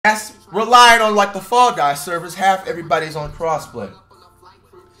that's relying on like the Fall Guys servers. Half everybody's on crossplay.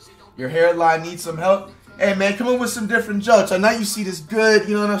 Your hairline needs some help. Hey man, come up with some different jokes. I know you see this good,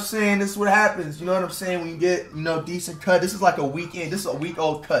 you know what I'm saying? This is what happens, you know what I'm saying? When you get, you know, decent cut. This is like a weekend, this is a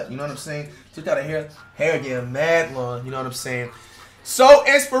week-old cut, you know what I'm saying? Took out a hair getting mad long, you know what I'm saying? So,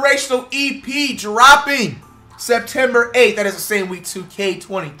 inspirational EP dropping September 8th. That is the same week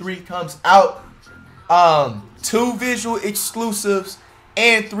 2K23 comes out. 2 visual exclusives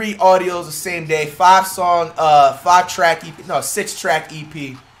and 3 audios the same day. 5-track EP, no, 6-track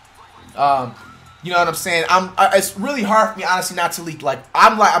EP. You know what I'm saying? It's really hard for me, honestly, not to leak. Like,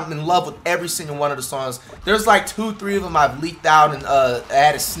 I'm in love with every single one of the songs. There's like 2-3 of them I've leaked out and I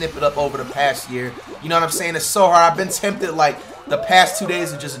had to snip it up over the past year. You know what I'm saying? It's so hard. I've been tempted like the past 2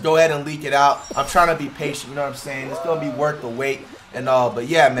 days to just go ahead and leak it out. I'm trying to be patient. You know what I'm saying? It's gonna be worth the wait and all. But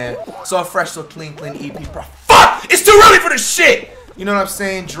yeah, man. So fresh, so clean EP. Fuck! It's too early for this shit. You know what I'm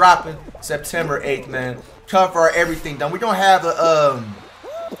saying? Dropping September 8th, man. Cover everything done. We're gonna have a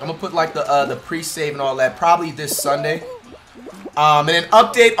I'm gonna put like the pre-save and all that probably this Sunday. And an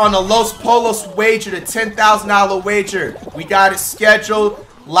update on the Los Polos wager, the $10,000 wager. We got it scheduled,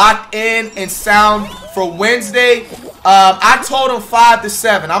 locked in, and sound for Wednesday. I told him 5 to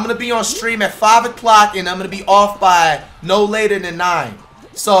 7. I'm gonna be on stream at 5 o'clock, and I'm gonna be off by no later than 9.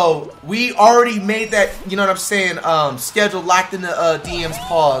 So we already made that, you know what I'm saying, schedule locked in the DMs.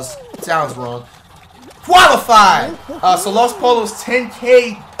 Pause. Sounds wrong. Qualified. So Los Polos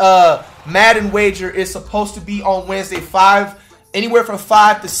 10K Madden wager is supposed to be on Wednesday, anywhere from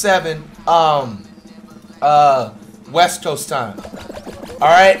 5 to 7 West Coast time. All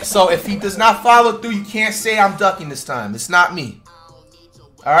right. So if he does not follow through, you can't say I'm ducking this time. It's not me.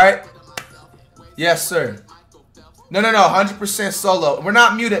 All right. Yes, sir. No, 100% solo. We're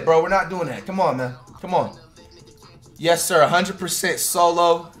not muted, bro. We're not doing that. Come on, man. Come on. Yes, sir. 100%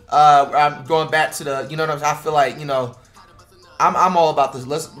 solo. I'm going back to the, you know what I'm saying? I feel like, you know, I'm all about this.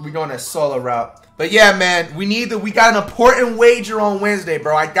 We're going that solo route. But yeah, man, we got an important wager on Wednesday,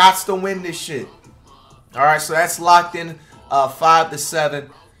 bro. I got to win this shit. All right, so that's locked in 5 to 7.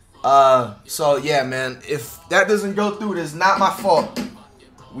 So yeah, man, if that doesn't go through, it is not my fault.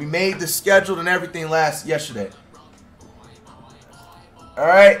 We made the schedule and everything yesterday. All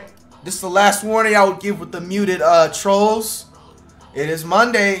right. This is the last warning I would give with the muted trolls. It is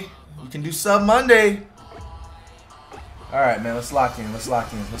Monday. We can do sub Monday. All right, man. Let's lock in. Let's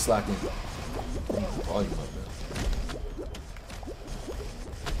lock in. Let's lock in. Volume up, man.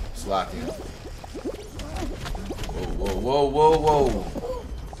 Let's lock in. Whoa.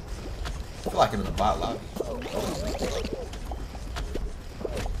 I feel like I'm in the bot lobby.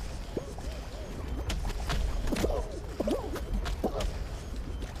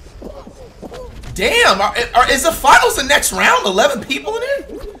 Damn, is the finals the next round? 11 people in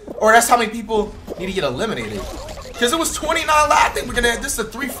it? Or that's how many people need to get eliminated? Because it was 29 live. I think this is a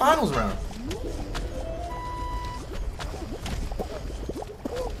 3 finals round.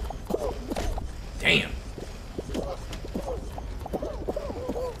 Damn.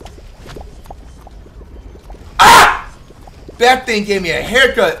 Ah! That thing gave me a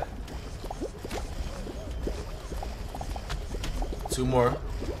haircut. 2 more.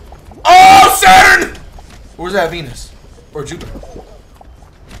 Oh, Saturn! Or was that Venus? Or Jupiter? Bro,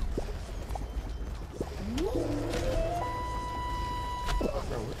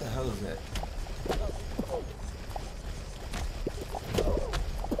 what the hell is that?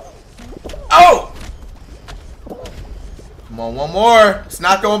 Oh! Come on, one more. It's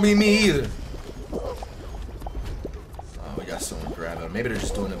not gonna be me either. Oh, we got someone grabbing him. Maybe they're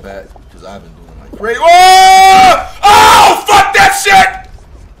just doing it back because I've been doing like crazy. Oh! Oh! Fuck that shit!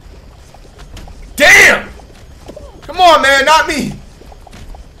 Damn! Come on, man, not me.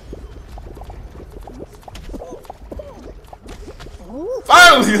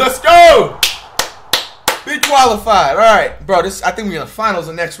 Finally, let's go. Be qualified. All right, bro. I think we're in the finals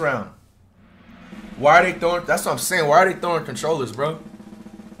the next round. Why are they throwing? That's what I'm saying. Why are they throwing controllers, bro? All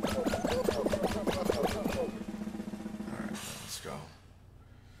right, let's go.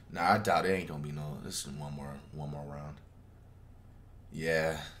 Nah, I doubt it ain't gonna be no. This is one more round.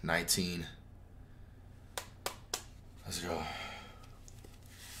 Yeah, 19. Let's go.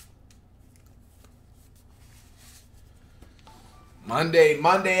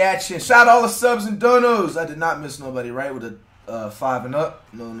 Monday action. Shout out all the subs and donos. I did not miss nobody, right? With a 5 and up.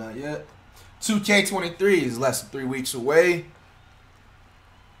 No, not yet. 2K23 is less than 3 weeks away.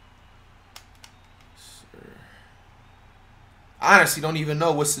 I honestly don't even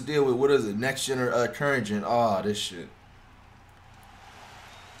know what's the deal with, what is it, next gen or current gen. Oh, this shit.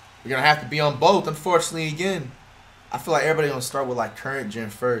 We're going to have to be on both, unfortunately, again. I feel like everybody gonna start with like current gen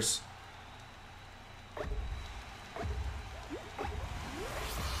first.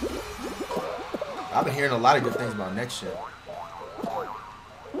 I've been hearing a lot of good things about next gen.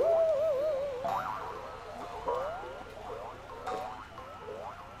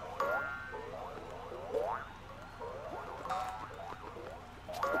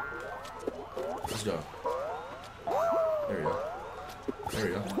 Let's go. There we go. There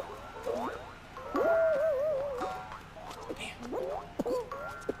we go. Damn.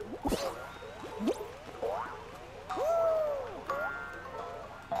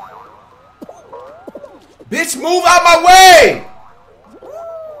 Bitch, move out my way!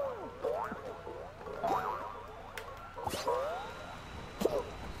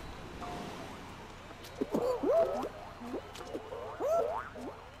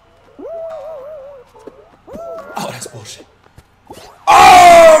 Oh, that's bullshit.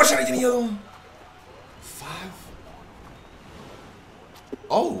 Oh, should I get the other one? 5.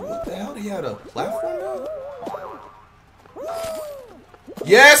 Oh, what the hell? He had a platform now?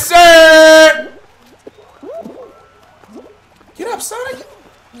 Yes, sir! Get up, Sonic!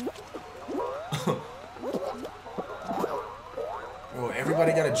 Bro,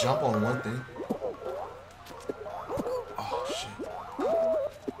 everybody gotta jump on one thing. Oh, shit.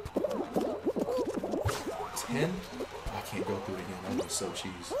 10? Oh, I can't go through it again. That was so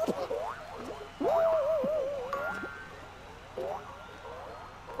cheese.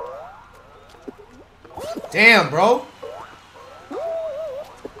 Damn, bro.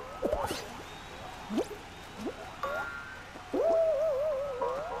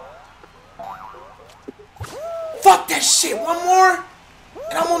 Fuck that shit. One more.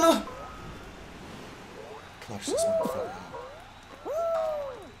 And I'm on the... Clutch this motherfucker out.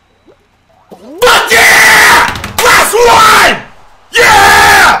 Fuck yeah! Last one!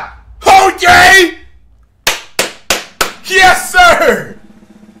 Yeah! Okay! Yes, sir!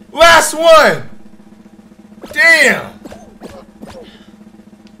 Last one! Damn!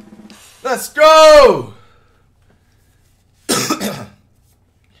 Let's go!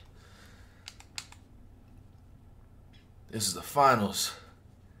 This is the finals.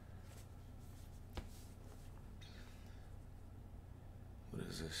 What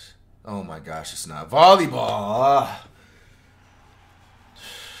is this? Oh my gosh, it's not volleyball.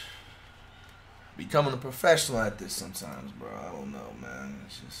 Becoming a professional at this sometimes, bro. I don't know, man.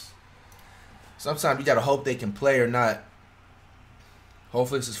 It's just... Sometimes you gotta hope they can play or not.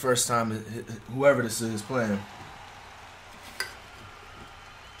 Hopefully it's his first time, whoever this is, playing.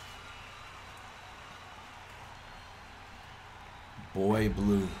 Boy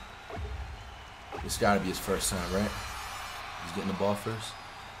Blue. This gotta be his first time, right? He's getting the ball first.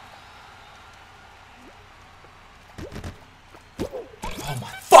 Oh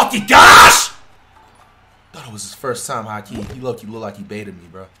my fucking gosh! Thought it was his first time, Haki. He looked like he baited me,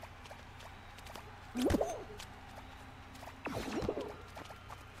 bro.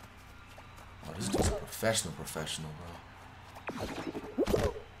 Oh, this dude's a professional, bro.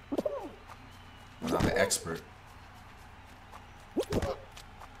 I'm not an expert.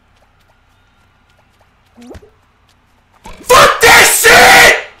 Fuck this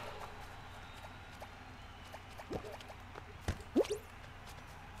shit!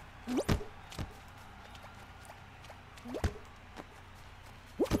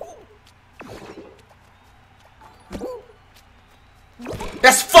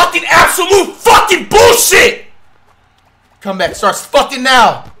 That's fucking absolute fucking bullshit! Comeback starts fucking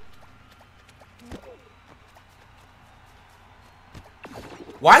now.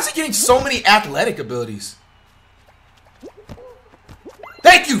 Why is he getting so many athletic abilities?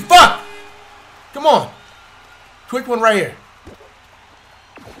 Thank you, fuck! Come on. Quick one right here.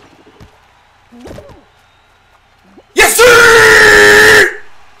 Yes, sir!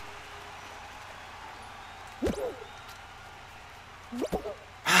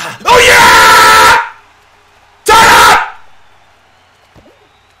 Oh, yeah! Turn up!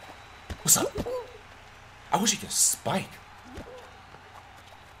 What's up? I wish he could spike.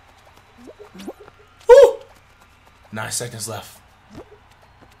 Woo! 9 seconds left.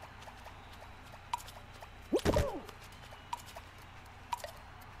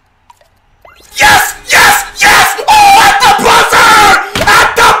 Yes! Yes! Yes! Oh, at the buzzer!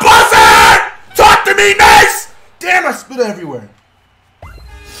 At the buzzer! Talk to me, Mace! Damn, I spit everywhere.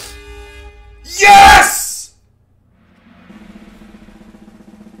 Yes!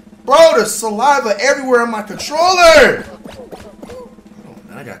 Bro, there's saliva everywhere on my controller! Oh,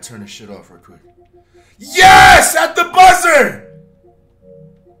 man, I gotta turn this shit off real quick. Yes! At the buzzer!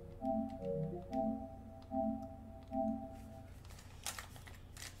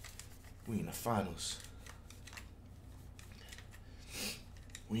 We in the finals.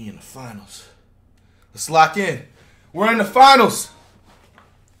 We in the finals. Let's lock in. We're in the finals.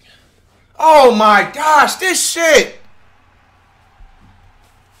 Oh my gosh, this shit.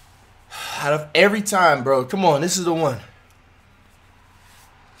 Out of every time, bro. Come on, this is the one.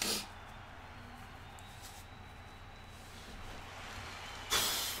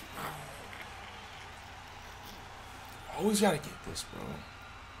 Always gotta get this, bro.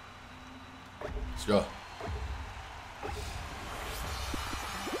 Let's go.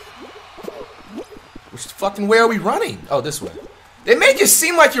 Which fucking way are we running? Oh, this way. They make it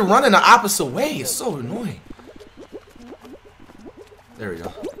seem like you're running the opposite way. It's so annoying. There we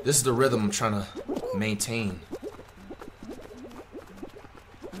go. This is the rhythm I'm trying to maintain.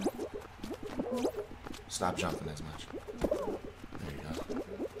 Stop jumping as much. There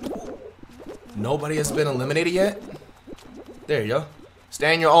you go. Nobody has been eliminated yet? There you go.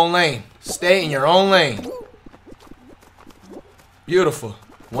 Stay in your own lane. Stay in your own lane. Beautiful.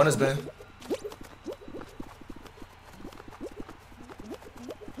 One has been.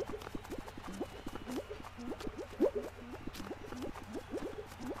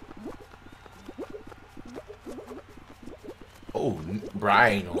 Oh, bro, I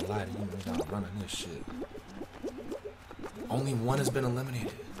ain't gonna lie to you. I'm running this shit. Only one has been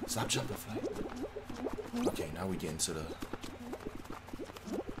eliminated. Stop jumping, Flight. Okay, now we get into the...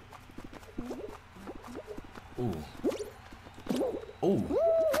 Ooh. Ooh.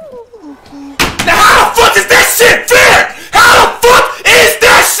 Now how the fuck is that shit fair? How the fuck is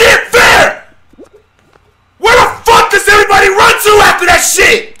that shit fair? Where the fuck does everybody run to after that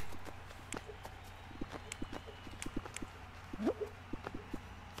shit?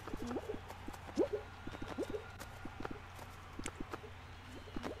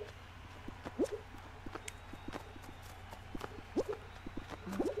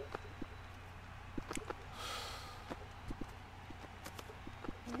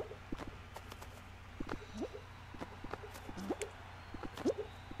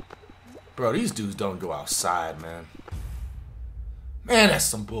 Bro, these dudes don't go outside, man. Man, that's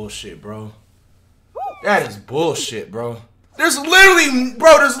some bullshit, bro. That is bullshit, bro. There's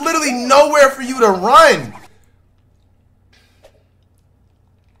literally nowhere for you to run.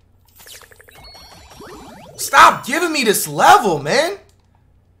 Stop giving me this level, man.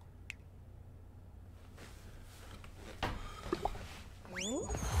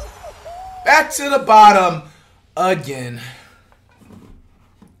 Back to the bottom again.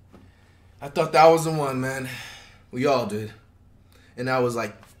 I thought that was the one, man. We all did. And that was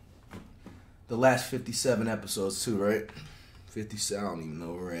like the last 57 episodes too, right? 57, I don't even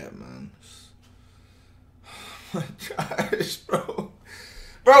know where we're at, man. Oh my gosh, bro.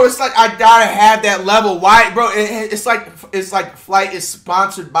 Bro, it's like I gotta have that level. Why, bro? It's like Flight is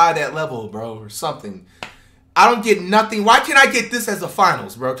sponsored by that level, bro, or something. I don't get nothing. Why can't I get this as the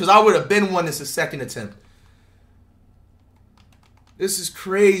finals, bro? Because I would have been won this a second attempt. This is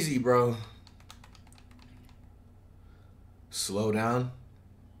crazy, bro. Slow down.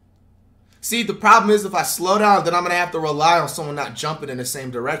 See, the problem is if I slow down, then I'm going to have to rely on someone not jumping in the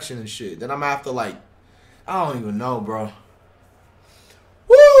same direction and shit. Then I'm going to have to, like, I don't even know, bro.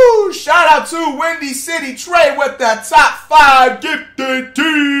 Woo! Shout out to Windy City Trey with that top 5 gifted team.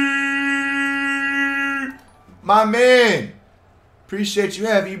 My man. Appreciate you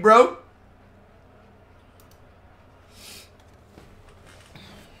heavy, bro.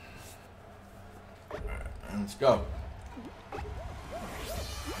 Let's go.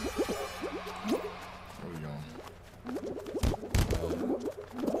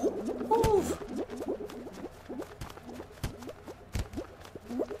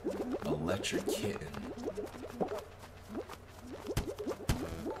 Electric kitten.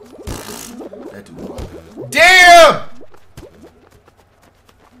 That dude. Damn!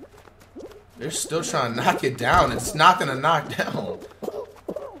 They're still trying to knock it down. It's not gonna knock down.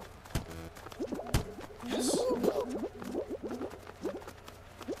 Yes.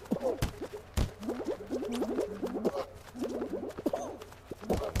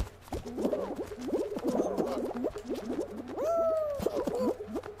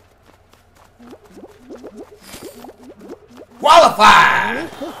 Qualified!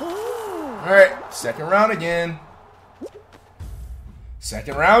 Alright, second round again.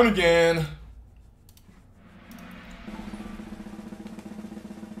 Second round again.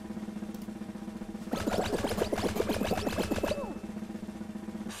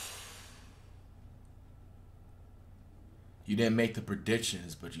 You didn't make the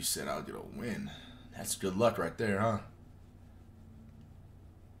predictions, but you said I'll get a win. That's good luck right there, huh?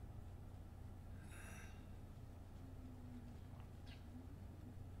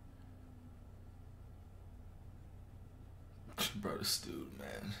 Bro, this dude,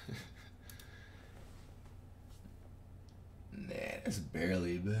 man. Nah, that's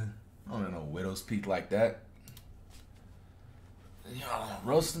barely, man. I don't know Widow's Peak like that. Yo,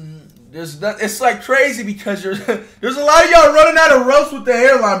 roasting, it's like crazy because there's a lot of y'all running out of roast with the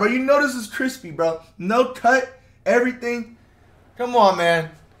hairline, bro. You know this is crispy, bro. No cut, everything. Come on, man.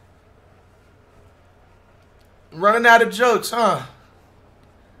 Running out of jokes, huh?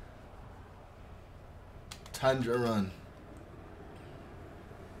 Tundra run.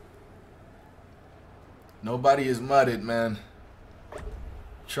 Nobody is mudded, man.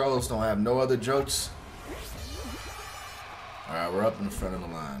 Trolls don't have no other jokes. Alright, we're up in the front of the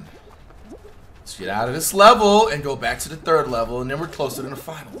line. Let's get out of this level and go back to the third level, and then we're closer to the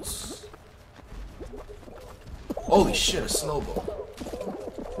finals. Holy shit, a snowball.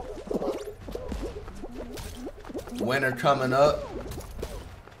 Winter coming up.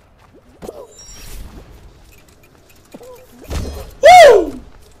 Woo!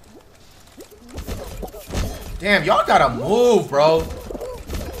 Damn, y'all gotta move, bro.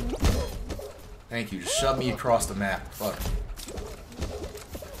 Thank you. Just shove me across the map. Fuck.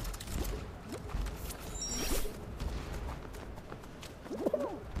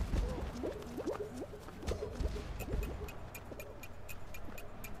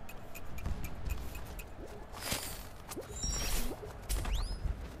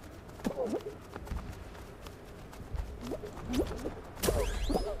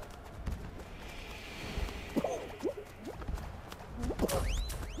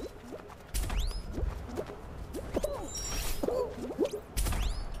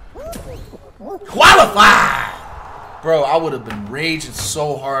 Qualify! Bro, I would have been raging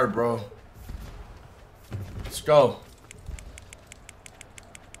so hard, bro. Let's go.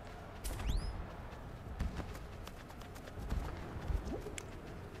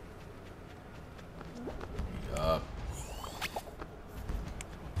 Yup.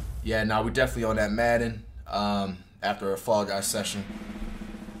 Yeah, nah, we definitely on that Madden. After a Fall Guys session.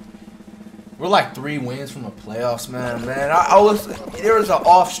 We're like 3 wins from the playoffs, man. There was an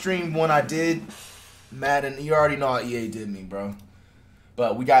off-stream one I did. Madden, you already know how EA did me, bro.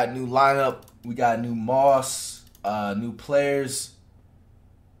 But we got a new lineup. We got new Moss, new players.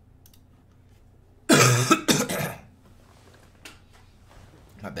 My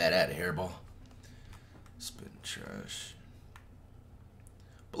bad, I had a hairball. Spitting trash.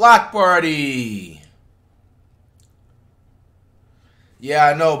 Block party. Yeah,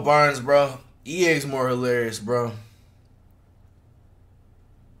 I know, Barnes, bro. EA's more hilarious, bro.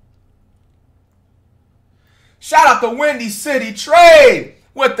 Shout out to Windy City Trade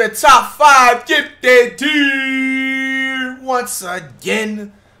with the top 5 gifted tier once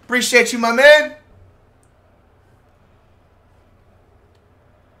again. Appreciate you, my man.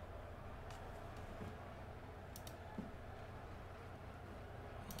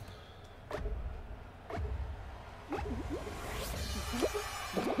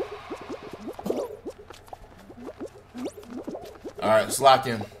 Alright, let's lock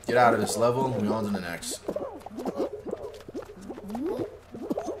in. Get out of this level. We're on to the next.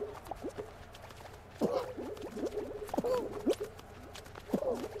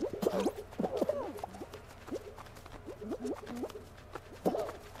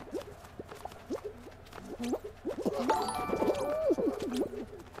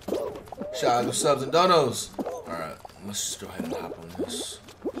 Shout out to subs and donos. Alright, let's just go ahead and hop on this.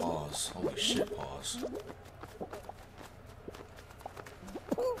 Pause. Holy shit, pause.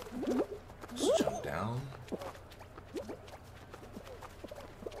 Let's jump down.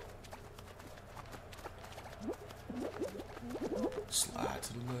 Slide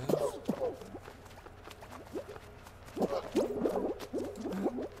to the left.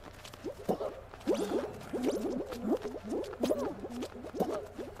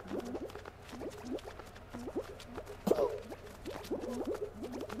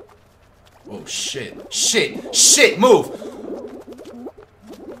 Oh shit. Shit. Shit. Move.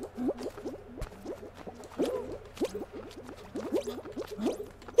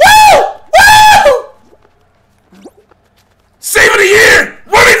 Woo! Woo! Save of the year!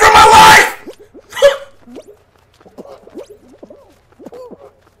 Running for my life!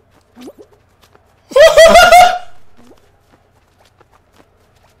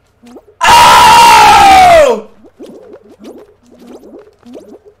 Oh!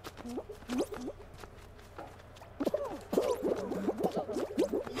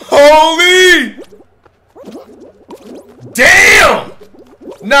 Holy! Damn!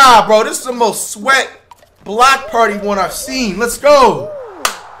 Nah, bro, this is the most sweat block party one I've seen. Let's go.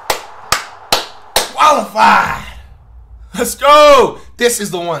 Qualified. Let's go. This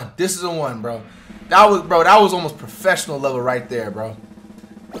is the one. This is the one, bro. That was almost professional level right there, bro.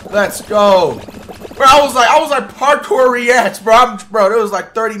 Let's go. Bro, I was like parkour reacts, bro. Bro, there was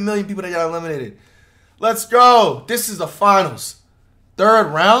like 30 million people that got eliminated. Let's go. This is the finals. Third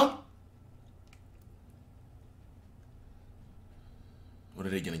round. What are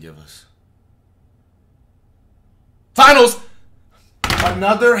they gonna give us? Finals.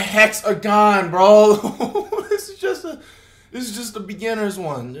 Another hexagon, bro. This is just the beginner's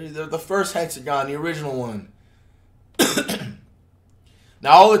one. The first hexagon, the original one.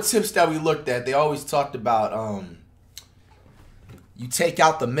 Now, all the tips that we looked at, they always talked about you take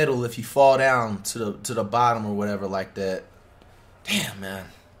out the middle if you fall down to the bottom or whatever like that. Damn, man.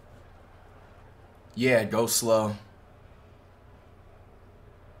 Yeah, go slow.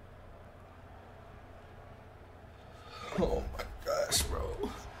 Oh my gosh, bro.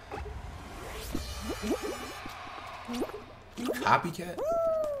 Copycat?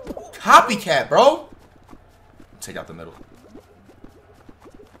 Copycat, bro. Take out the middle.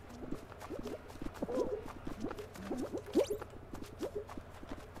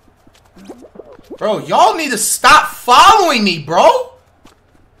 Bro, y'all need to stop following me, bro.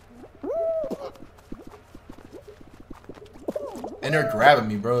 And they're grabbing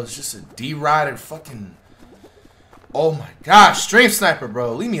me, bro. It's just a D-rider fucking... Oh my gosh, stream sniper,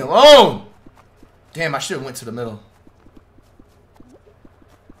 bro. Leave me alone. Damn, I should have went to the middle.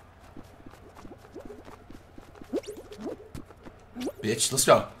 Bitch, let's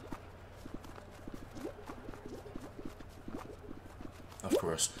go. Of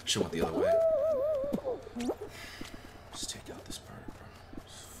course, should went the other way. Just take out this bird, bro.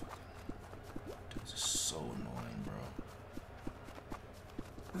 Dude, this is so annoying, bro.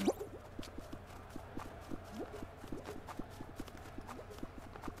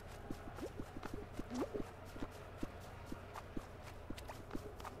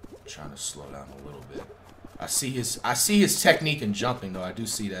 Trying to slow down a little bit. I see his technique in jumping though. I do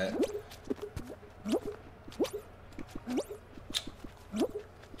see that.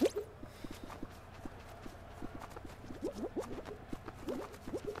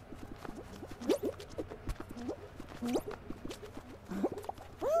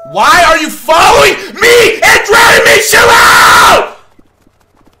 Why are you following me and driving me? Chill out!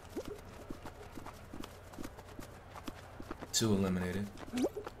 2 eliminated.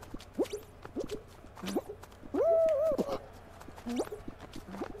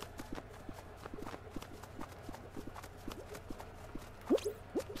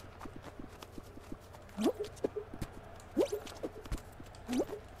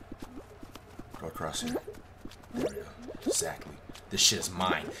 Go across here. There we go. Exactly. This shit is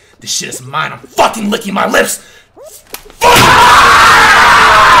mine. This shit is mine. I'm fucking licking my lips.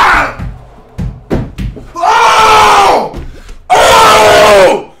 Oh!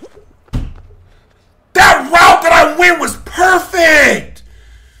 Oh! That route that I went was perfect.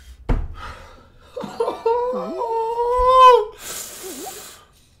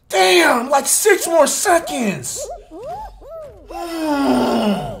 Damn, like 6 more seconds.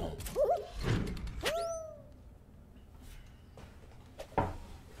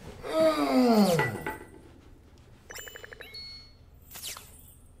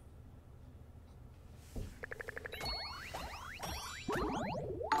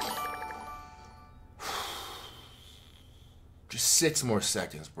 Just 6 more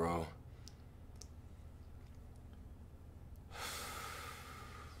seconds, bro.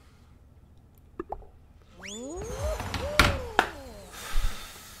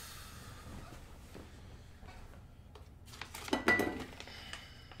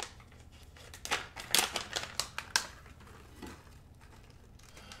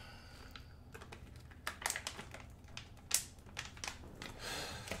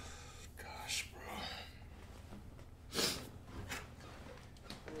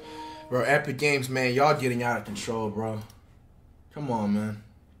 Bro, Epic Games, man, y'all getting out of control, bro. Come on, man.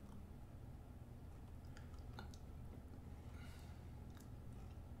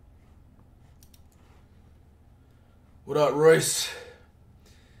 What up, Royce?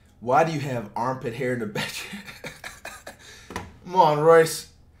 Why do you have armpit hair in the back? Come on, Royce.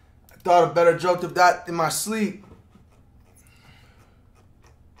 I thought a better joke of that in my sleep.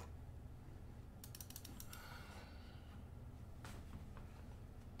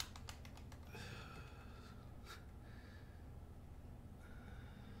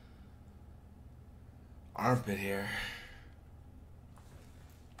 Armpit hair.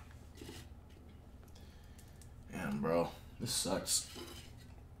 Damn, bro. This sucks.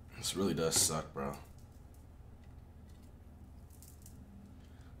 This really does suck, bro.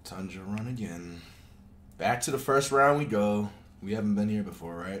 Tundra run again. Back to the first round we go. We haven't been here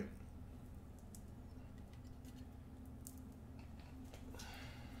before, right?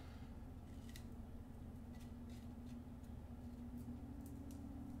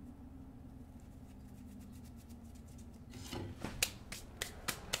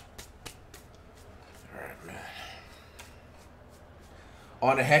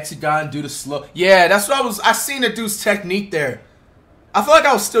 On the hexagon, do the slow. Yeah, that's what I seen the dude's technique there. I feel like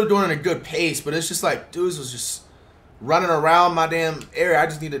I was still doing it at a good pace, but it's just like dudes was just running around my damn area. I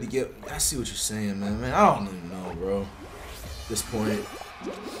just needed to get. I see what you're saying, man. Man, I don't even know, bro. At this point.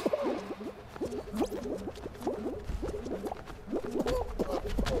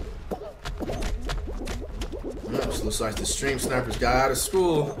 This looks like the stream snipers got out of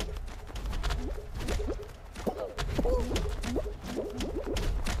school.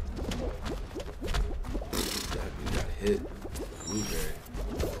 That got hit. Blueberry.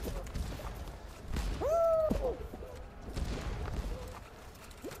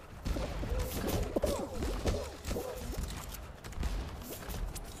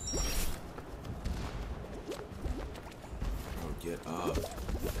 Oh, get up.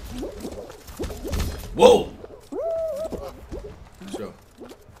 Whoa! Let's go.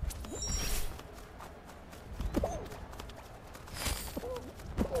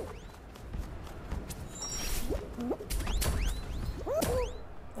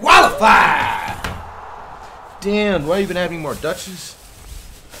 Qualified! Damn, do I even have any more Dutches?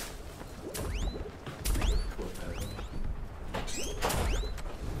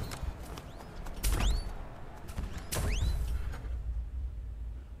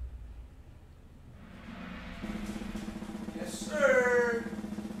 Yes, sir.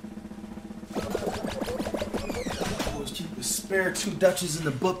 Always keep a spare 2 Dutches in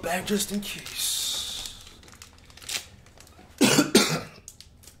the book bag just in case.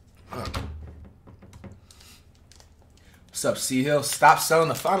 What's up, Sea Hill? Stop selling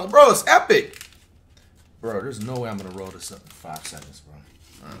the final. Bro, it's epic. Bro, there's no way I'm going to roll this up in 5 seconds, bro.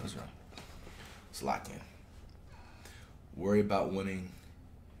 All right, let's go. Let's lock in. Worry about winning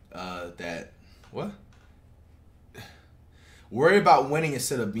that. What? Worry about winning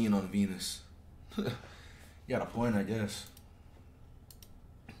instead of being on Venus. You got a point, I guess.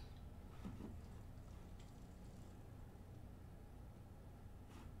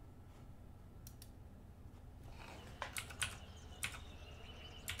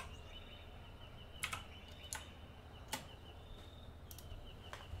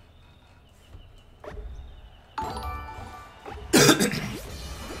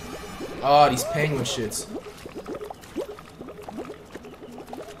 Oh, these penguin shits.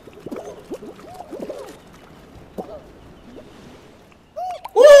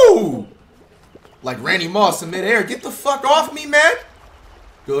 Woo! Like Randy Moss in midair. Get the fuck off me, man.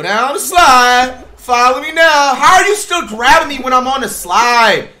 Go down the slide. Follow me now. How are you still grabbing me when I'm on the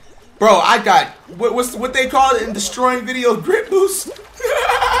slide? Bro, I got, what they call it in destroying video, grip boost?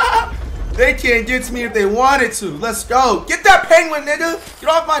 They can't get to me if they wanted to. Let's go. Get that penguin, nigga. Get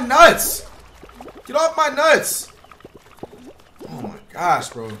off my nuts. Get off my nuts. Oh my gosh,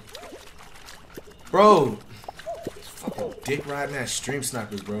 bro. Bro. Fucking dick riding ass stream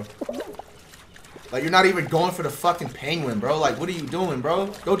snipers, bro. Like, you're not even going for the fucking penguin, bro. Like, what are you doing, bro?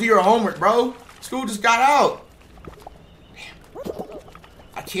 Go do your homework, bro. School just got out. Damn.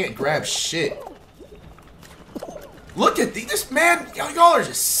 I can't grab shit. Look at this, man. Y'all are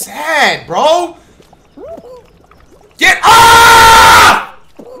just sad, bro. Get up!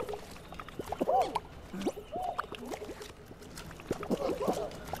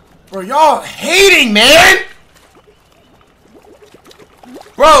 Bro, y'all hating, man.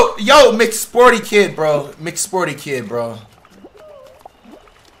 Bro, yo, mixed sporty kid, bro. Mixed sporty kid, bro.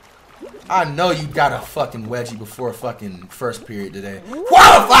 I know you got a fucking wedgie before fucking first period today.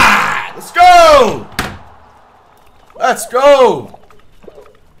 Qualified! Let's go! Let's go!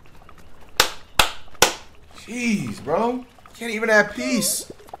 Jeez, bro. Can't even have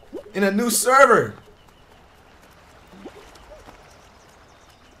peace in a new server.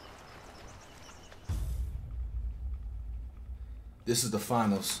 This is the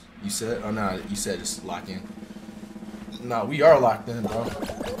finals. You said? Oh, no, you said just lock in. No, we are locked in, bro.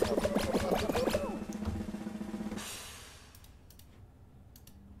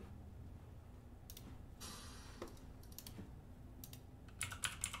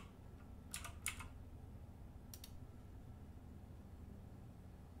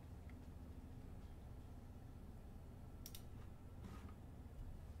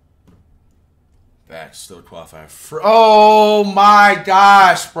 Back, still qualify for. Oh my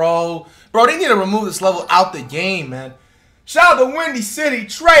gosh, bro. Bro, they need to remove this level out the game, man. Shout out to Windy City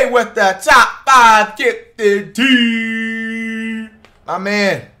Trey with the top 5 gifted T. My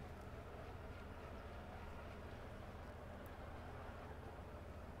man.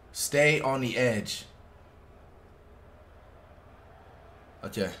 Stay on the edge.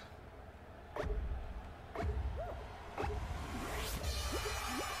 Okay.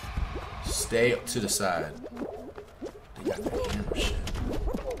 Stay to the side. They got the hammer shit.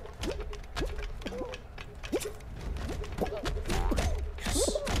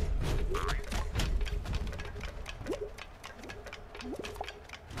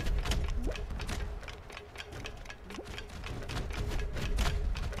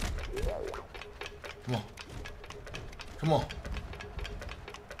 Come on. Come on.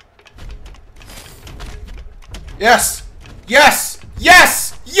 Yes! Yes!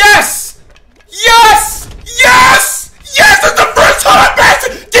 Yes! Yes! Yes! Yes! Yes! It's the first time I passed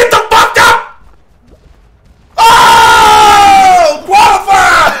it! Get the fuck up! Oh!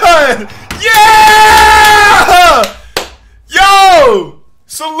 Qualified! Yeah! Yo!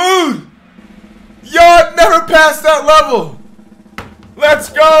 Salute! Yo, I've never passed that level! Let's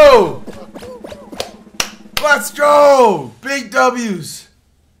go! Let's go! Big W's!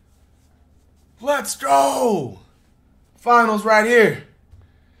 Let's go! Finals right here.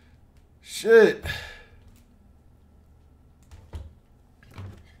 Shit.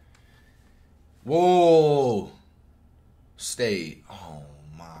 Whoa. Stay. Oh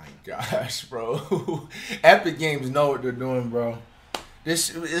my gosh, bro. Epic Games know what they're doing, bro.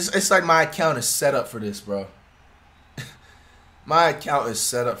 It's like my account is set up for this, bro. My account is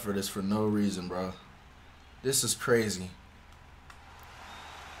set up for this for no reason, bro. This is crazy.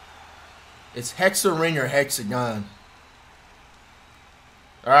 It's hexaring or hexagon.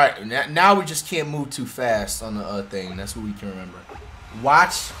 Alright, now we just can't move too fast on the thing. That's what we can remember.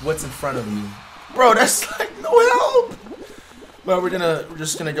 Watch what's in front of you. Bro, that's like no help. But we're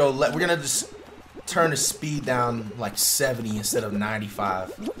just gonna go we're gonna just turn the speed down like 70 instead of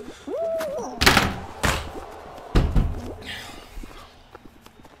 95.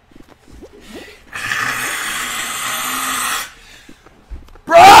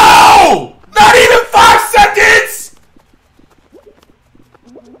 Bro! Not even 5 seconds!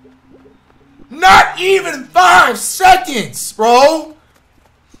 Not even 5 seconds, bro!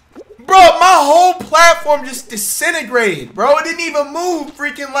 Bro, my whole platform just disintegrated, bro. It didn't even move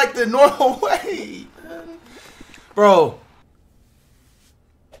freaking like the normal way. Bro.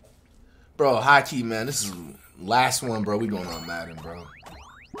 Bro, high key, man. This is last one, bro. We going on Madden, bro.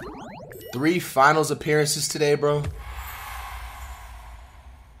 3 finals appearances today, bro.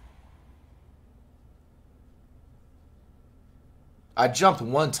 I jumped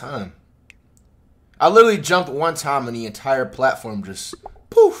one time. I literally jumped one time and the entire platform just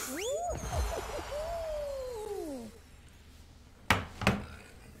poof.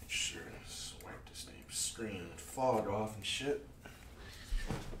 Make sure to swipe this thing screen and fog off and shit.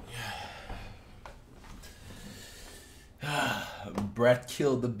 Breath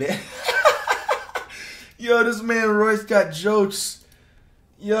killed the bit. Yo, this man Royce got jokes.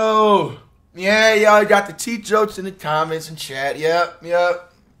 Yo. Yeah, y'all got the teeth jokes in the comments and chat. Yep.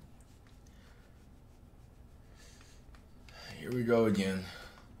 Here we go again.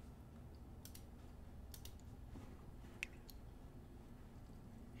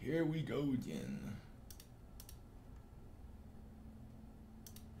 Here we go again.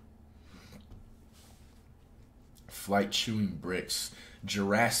 Flight chewing bricks.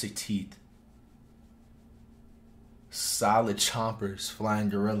 Jurassic teeth. Solid chompers. Flying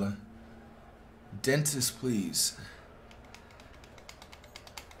gorilla. Dentist, please.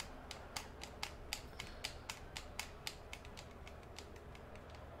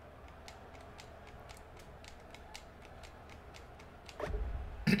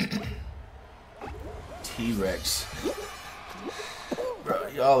 T-Rex. Bro,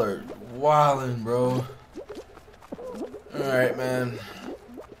 y'all are wildin', bro. Alright, man.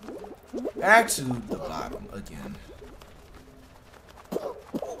 Back to the bottom again.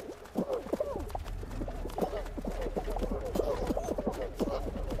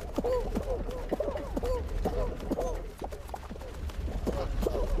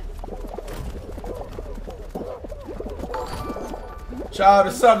 Shout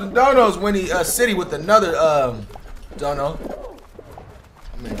out to Southern Donos, Winnie City with another dono.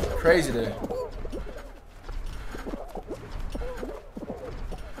 I mean, crazy there.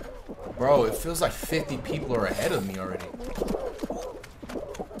 Bro, it feels like 50 people are ahead of me already.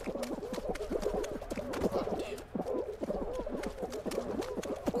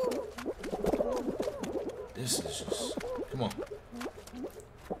 This is just... Come on.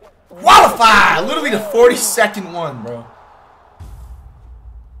 Qualify! Literally the 42nd one, bro.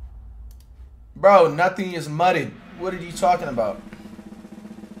 Bro, nothing is mudded. What are you talking about?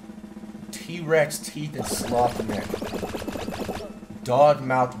 T-Rex teeth and sloth neck. Dog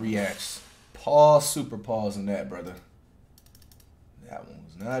mouth reacts. Pause, super pause on that, brother. That one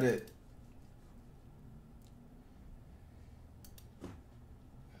was not it.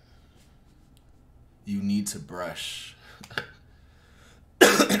 You need to brush.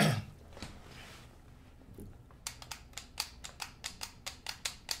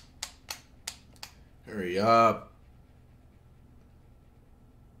 Hurry up.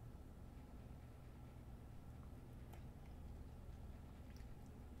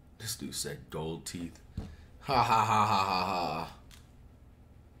 This dude said gold teeth. Ha ha ha ha ha ha.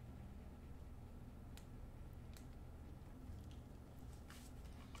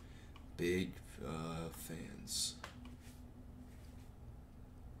 Big fans.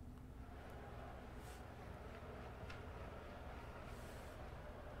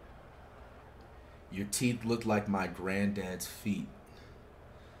 Your teeth look like my granddad's feet.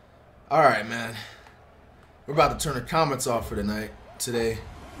 Alright, man. We're about to turn the comments off for today.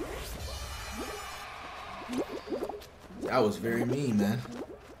 That was very mean, man.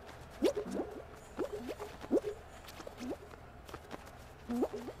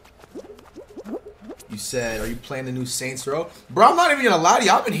 You said, are you playing the new Saints Row? Bro, I'm not even gonna lie to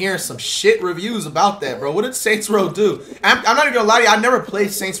you. I've been hearing some shit reviews about that, bro. What did Saints Row do? I'm not even gonna lie to you. I never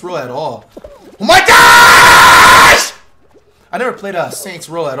played Saints Row at all. Oh my gosh! I never played Saints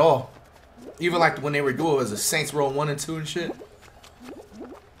Row at all. Even like when they were doing it was a Saints Row 1 and 2 and shit.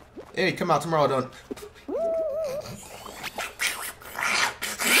 Hey, come out tomorrow, don't.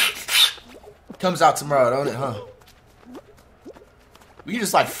 Comes out tomorrow, don't it, huh? We can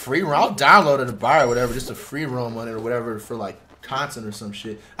just like free roam. I'll download it to buy or whatever, just a free roam on it or whatever for like content or some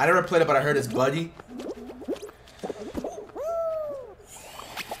shit. I never played it, but I heard it's buggy.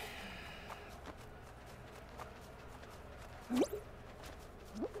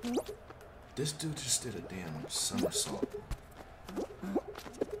 This dude just did a damn somersault.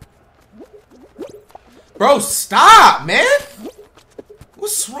 Bro, stop, man!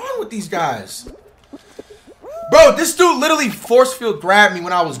 What's wrong with these guys? Bro, this dude literally force field grabbed me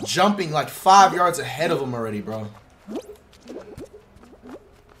when I was jumping like 5 yards ahead of him already, bro.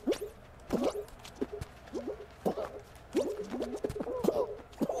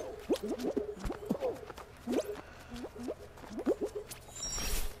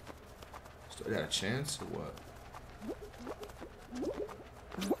 So I got a chance or what?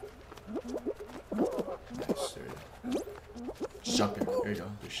 Nice, jumping. There you go.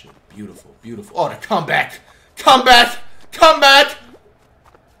 This shit. Beautiful. Beautiful. Oh, the comeback. Come back! Come back!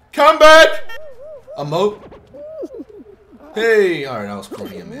 Come back! Emote. Hey! Alright, that was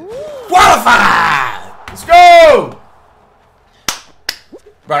corny, man. Qualified! Let's go!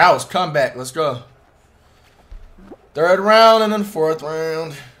 Bro, that was comeback. Let's go. Third round and then fourth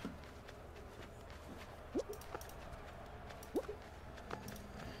round.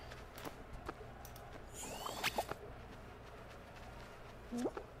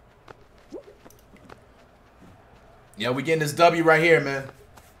 Yeah, we getting this W right here, man.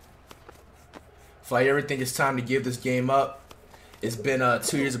 Feel like everything is time to give this game up. It's been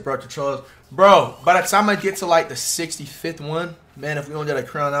 2 years of Pro Controllers. Bro, by the time I get to like the 65th one, man, if we don't get a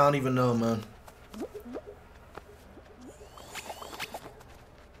crown, I don't even know, man.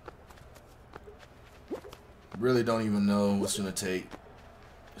 Really don't even know what's gonna take.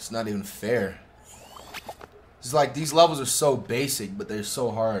 It's not even fair. It's like these levels are so basic, but they're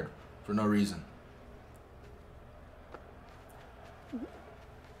so hard for no reason.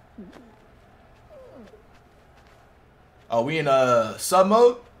 Oh, we in sub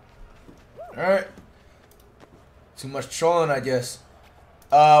mode? Alright. Too much trolling, I guess.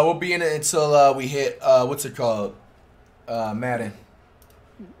 We'll be in it until we hit what's it called? Madden.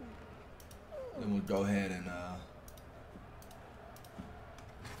 Then we'll go ahead and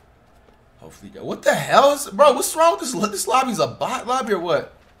hopefully go. What the hell is, bro, what's wrong with this? This lobby's a bot lobby or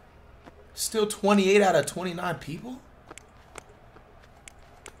what? Still 28 out of 29 people?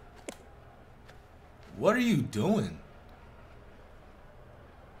 What are you doing?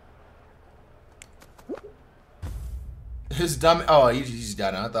 His dumb. Oh, he just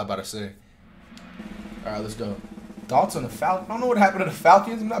got it. I thought about to say. All right, let's go. Thoughts on the Falcons? I don't know what happened to the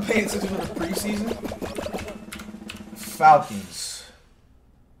Falcons. I'm not paying attention to the preseason. Falcons.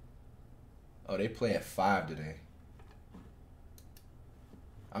 Oh, they play at 5 today.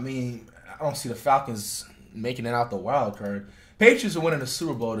 I mean, I don't see the Falcons making it out the wild card. Patriots are winning the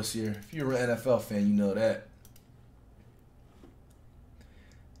Super Bowl this year. If you're an NFL fan, you know that.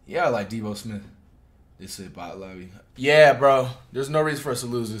 Yeah, I like Debo Smith. They say bot lobby. Yeah, bro. There's no reason for us to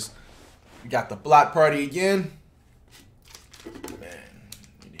lose this. We got the block party again. Man,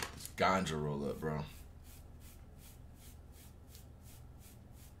 we need this ganja roll up, bro.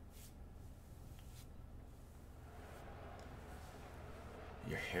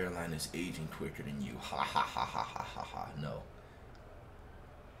 Your hairline is aging quicker than you. Ha ha ha ha ha ha ha. No.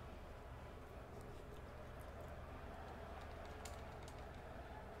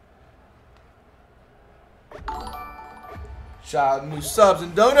 Shout out new subs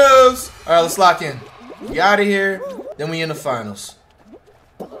and donos. All right, let's lock in. We out of here. Then we in the finals.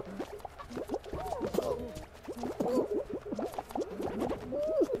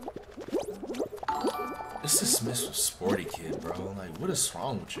 What's this Mr. Sporty Kid, bro? Like, what is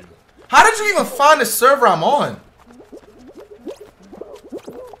wrong with you? How did you even find the server I'm on?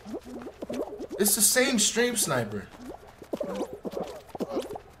 It's the same stream sniper.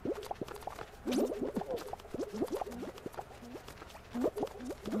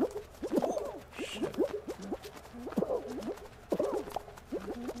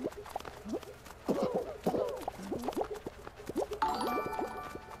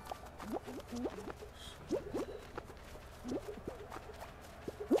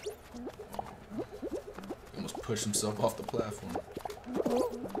 Push himself off the platform.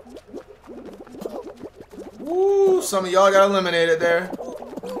 Woo! Some of y'all got eliminated there.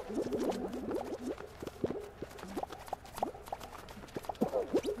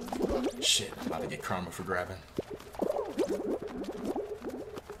 Shit, I'm about to get karma for grabbing. Y'all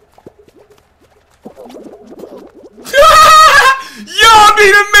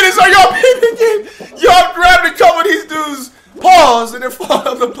need a minute, so y'all peeping. Y'all grabbing a couple of these dudes' paws and they're falling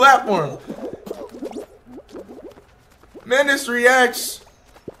off the platform. Man, this reacts.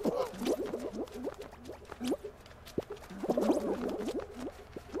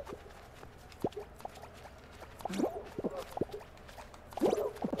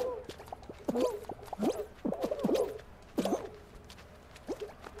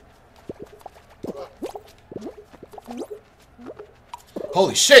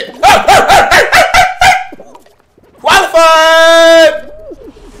 Holy shit! Qualified!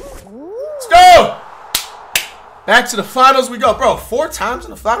 Let's go! Back to the finals we go. Bro, 4 times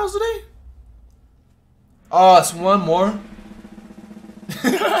in the finals today? Oh, it's one more.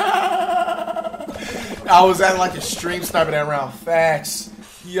 I was at like a stream sniper that round. Facts.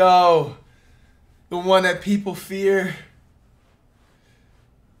 Yo. The one that people fear.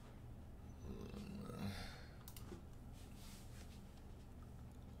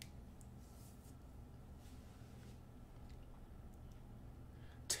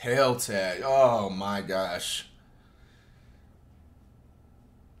 Tail tag. Oh my gosh.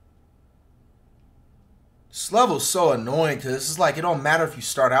 This level's so annoying because it's like it don't matter if you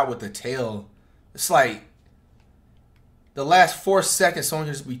start out with the tail. It's like the last 4 seconds someone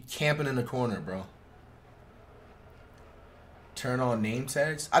can just be camping in the corner, bro. Turn on name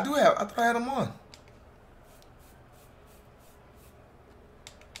tags. I thought I had them on.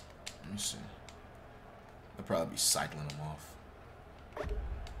 Let me see. I'll probably be cycling them off.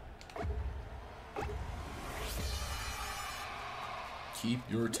 Keep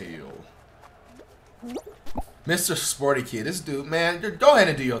your tail. Mr. Sporty Kid, this dude, man, go ahead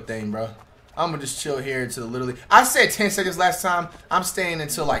and do your thing, bro. I'm gonna just chill here until literally. I said 10 seconds last time. I'm staying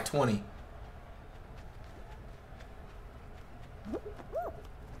until like 20.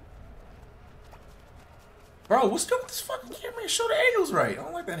 Bro, what's good with this fucking camera? Show the angles right. I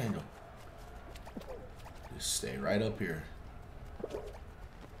don't like that angle. Just stay right up here.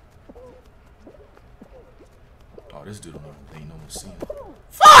 Oh, this dude ain't no one seeing him.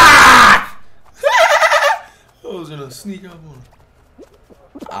 Fuck! I was gonna sneak up on him.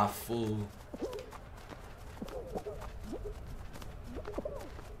 I fool.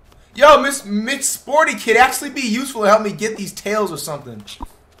 Yo, Miss Sporty Kid actually be useful to help me get these tails or something.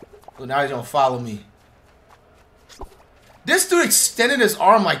 Well, now he's gonna follow me. This dude extended his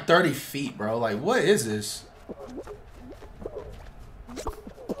arm like 30 feet, bro. Like, what is this?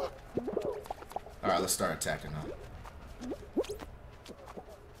 Alright, let's start attacking now.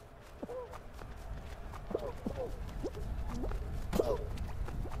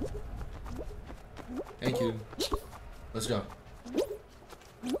 Thank you. Let's go.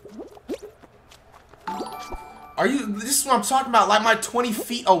 Are you... This is what I'm talking about. Like, my 20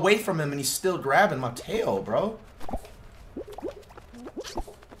 feet away from him and he's still grabbing my tail, bro.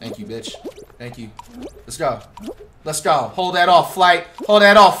 Thank you, bitch. Thank you. Let's go. Let's go. Hold that off, Flight. Hold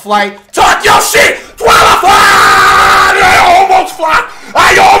that off, Flight. Talk your shit! Qualified! I almost fly!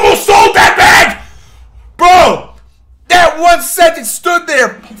 I almost sold that bag! Bro! That 1 second stood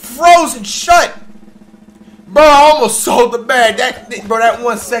there, frozen shut. Bro, I almost sold the bag. That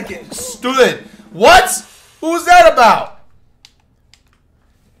 1 second stood. What? What was that about?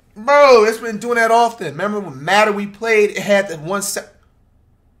 Bro, it's been doing that often. Remember when Matter we played, it had that 1 second.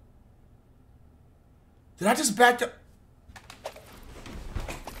 Did I just back up?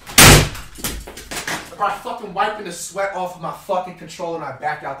 Bro, I fucking wiping the sweat off of my fucking controller and I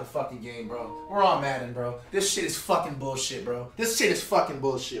back out the fucking game, bro. We're on Madden, bro. This shit is fucking bullshit, bro. This shit is fucking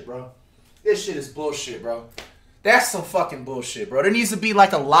bullshit, bro. This shit is bullshit, bro. That's some fucking bullshit, bro. There needs to be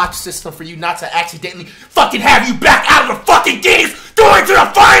like a lock system for you not to accidentally fucking have you back out of the fucking games going to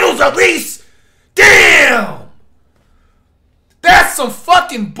the finals at least. Damn! That's some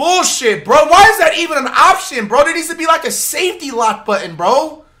fucking bullshit, bro. Why is that even an option, bro? There needs to be like a safety lock button,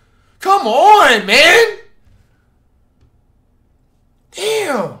 bro. Come on, man.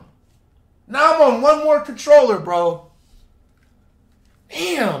 Damn. Now I'm on one more controller, bro.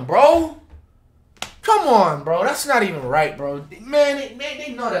 Damn, bro. Come on, bro. That's not even right, bro. Man,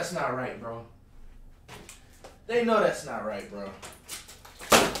 they know that's not right, bro. They know that's not right, bro.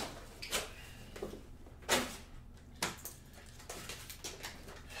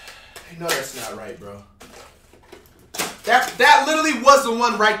 They know that's not right, bro. That literally was the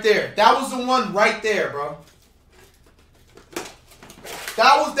one right there. That was the one right there, bro.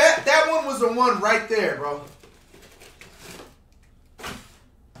 That one was the one right there, bro.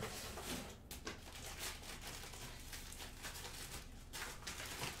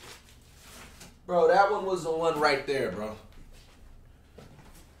 Bro, that one was the one right there, bro.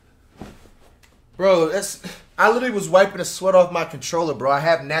 Bro, I literally was wiping the sweat off my controller, bro. I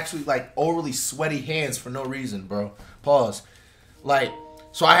have naturally, like, overly sweaty hands for no reason, bro. Pause. Like,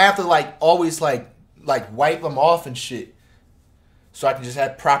 so I have to, like, always, like wipe them off and shit. So I can just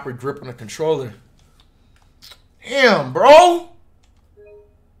have proper grip on the controller. Damn, bro.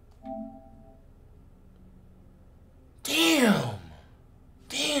 Damn.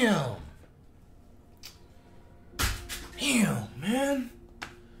 Damn. Damn, man.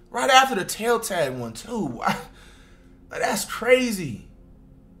 Right after the tail tag one, too. That's crazy.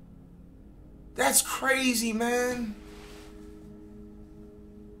 That's crazy, man.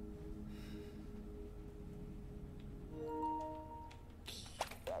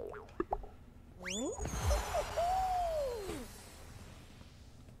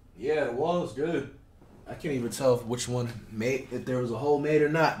 Yeah, the wall is good. I can't even tell which one made, if there was a hole made or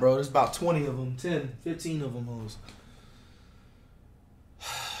not, bro. There's about 20 of them, 10, 15 of them holes.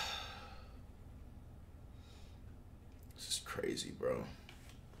 This is crazy, bro.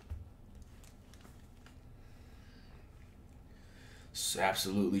 It's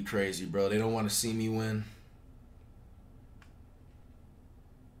absolutely crazy, bro. They don't want to see me win.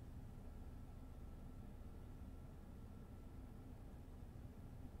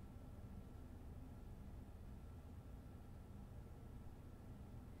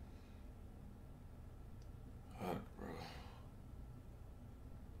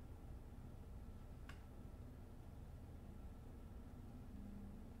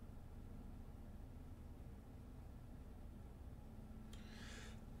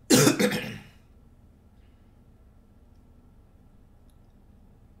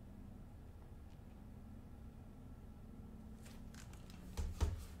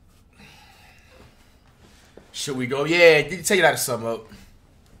 Should we go? Yeah, take it out of sum up.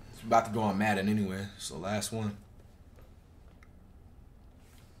 It's about to go on Madden anyway. So last one.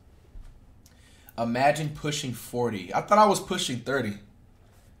 Imagine pushing 40. I thought I was pushing 30.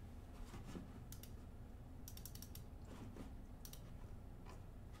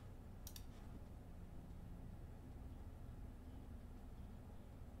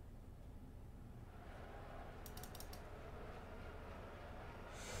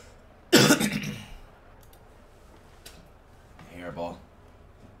 Airball.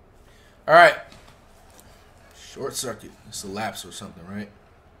 All right. Short circuit. It's a lapse or something, right?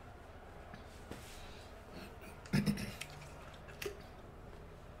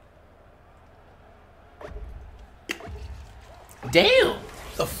 Damn!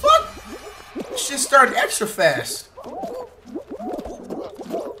 The fuck? This shit started extra fast.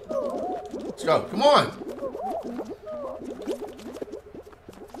 Let's go. Come on.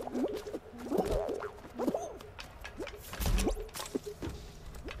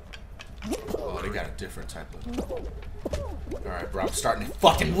 Oh, they got a different type of... Alright, bro. I'm starting to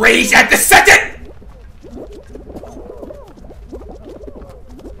fucking rage at the second!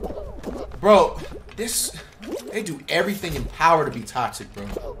 Bro, this... They do everything in power to be toxic, bro.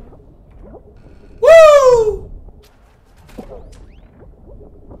 Woo!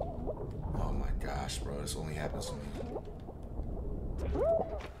 Oh my gosh, bro. This only happens to me.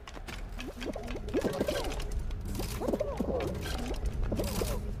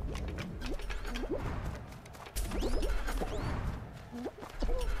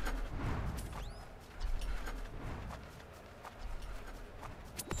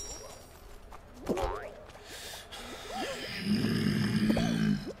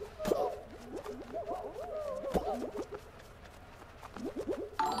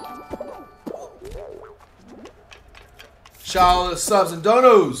 Shout out to subs and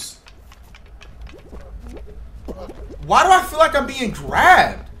donos. Why do I feel like I'm being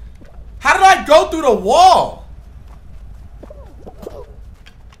grabbed? How did I go through the wall?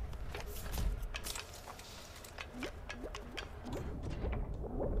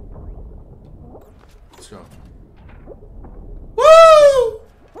 go. Woo!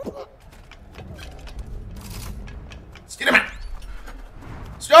 Let's get him out.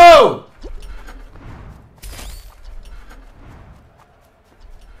 Let's go!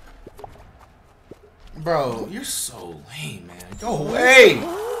 Bro, you're so lame, man. Go away!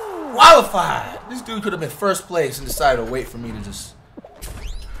 Qualified! This dude could have been first place and decided to wait for me to just...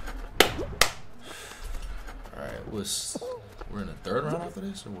 Alright, we're in the third round after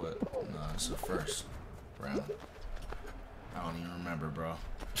this, or what? No, it's the first round. I don't even remember, bro.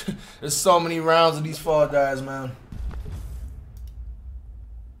 There's so many rounds of these Fall Guys, man.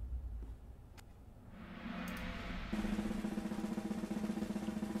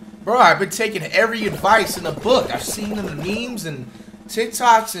 Bro, I've been taking every advice in the book. I've seen them in memes and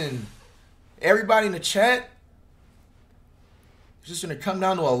TikToks and everybody in the chat. It's just gonna come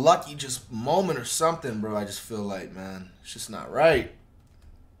down to a lucky just moment or something, bro. I just feel like, man, it's just not right.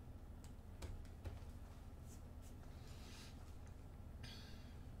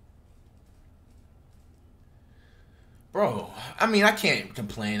 Bro, I mean, I can't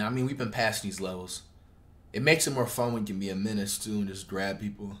complain. I mean, we've been past these levels. It makes it more fun when you can be a menace, too, and just grab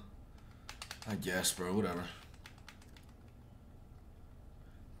people. I guess, bro. Whatever.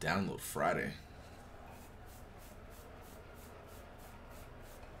 Download Friday.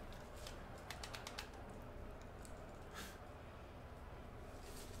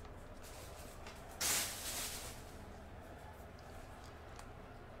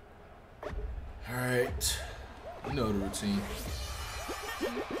 Alright. You know the routine.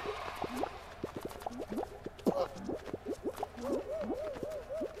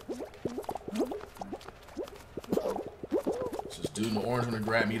 Just dude in the orange gonna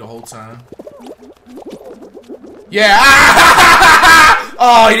grab me the whole time. Yeah!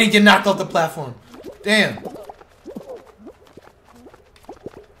 Oh, he didn't get knocked off the platform. Damn.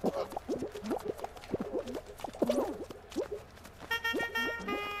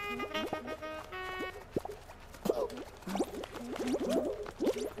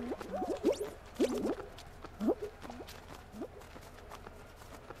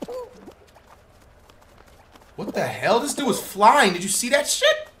 What the hell? This dude was flying. Did you see that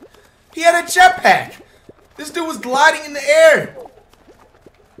shit? He had a jetpack. This dude was gliding in the air.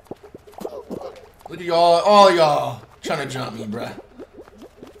 Look at y'all, all y'all trying to jump me, bruh.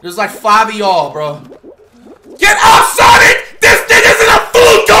 There's like 5 of y'all, bro. Get off, Sonic! This thing isn't a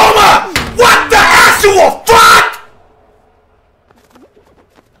food coma! What the actual fuck?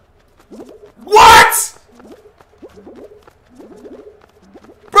 What?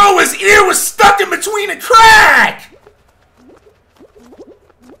 Bro, his ear was stuck in between a crack!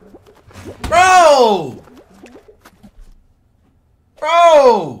 Bro!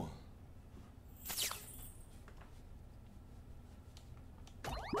 Bro!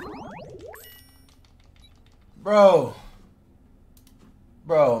 Bro.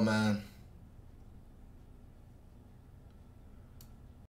 Bro, man.